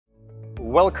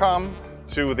Welcome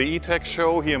to the eTech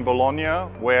show here in Bologna,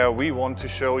 where we want to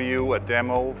show you a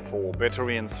demo for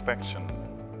battery inspection.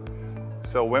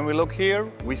 So when we look here,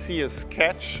 we see a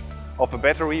sketch of a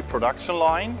battery production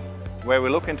line where we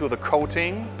look into the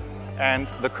coating, and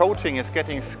the coating is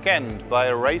getting scanned by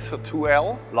a Racer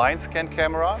 2L line scan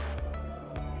camera.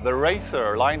 The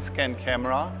Racer line scan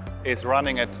camera is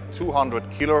running at 200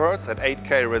 kHz at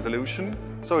 8K resolution.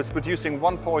 So it's producing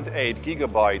 1.8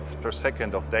 gigabytes per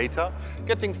second of data,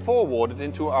 getting forwarded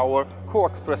into our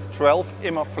CoreExpress 12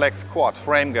 imaFlex quad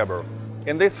frame grabber.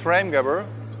 In this frame grabber,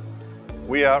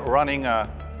 we are running a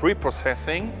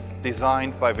pre-processing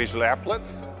designed by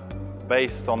VisualApplets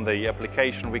based on the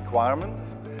application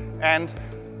requirements. And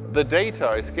the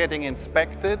data is getting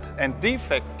inspected and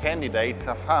defect candidates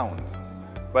are found.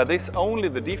 By this, only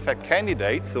the defect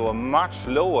candidates, so a much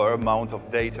lower amount of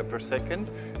data per second,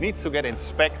 needs to get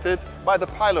inspected by the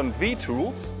Pylon V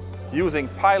tools using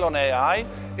Pylon AI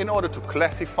in order to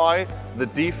classify the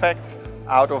defects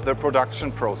out of the production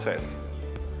process.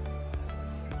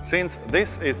 Since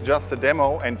this is just a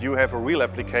demo and you have a real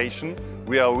application,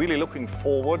 we are really looking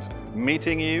forward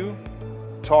meeting you,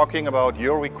 talking about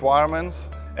your requirements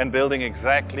and building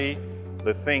exactly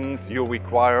the things you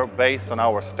require based on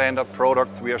our standard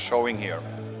products we are showing here.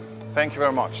 Thank you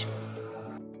very much.